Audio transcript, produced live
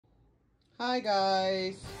Hi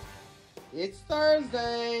guys, it's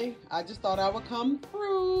Thursday. I just thought I would come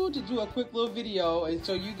through to do a quick little video and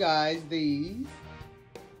show you guys these,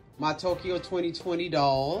 my Tokyo 2020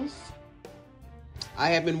 dolls. I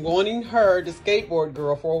have been wanting her, the skateboard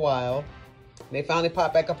girl, for a while. They finally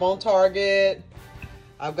popped back up on Target.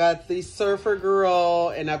 I've got the surfer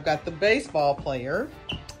girl and I've got the baseball player.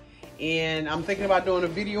 And I'm thinking about doing a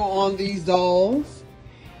video on these dolls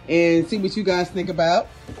and see what you guys think about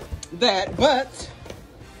that. But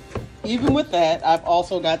even with that, I've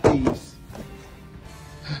also got these.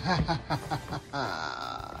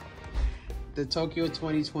 The Tokyo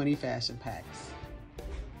 2020 fashion packs.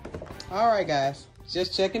 All right, guys,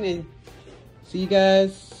 just checking in. See you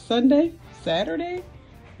guys Sunday, Saturday,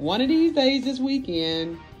 one of these days this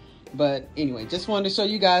weekend. But anyway, just wanted to show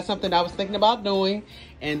you guys something I was thinking about doing,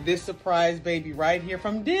 and this surprise baby right here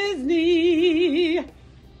from Disney.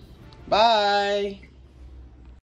 Bye.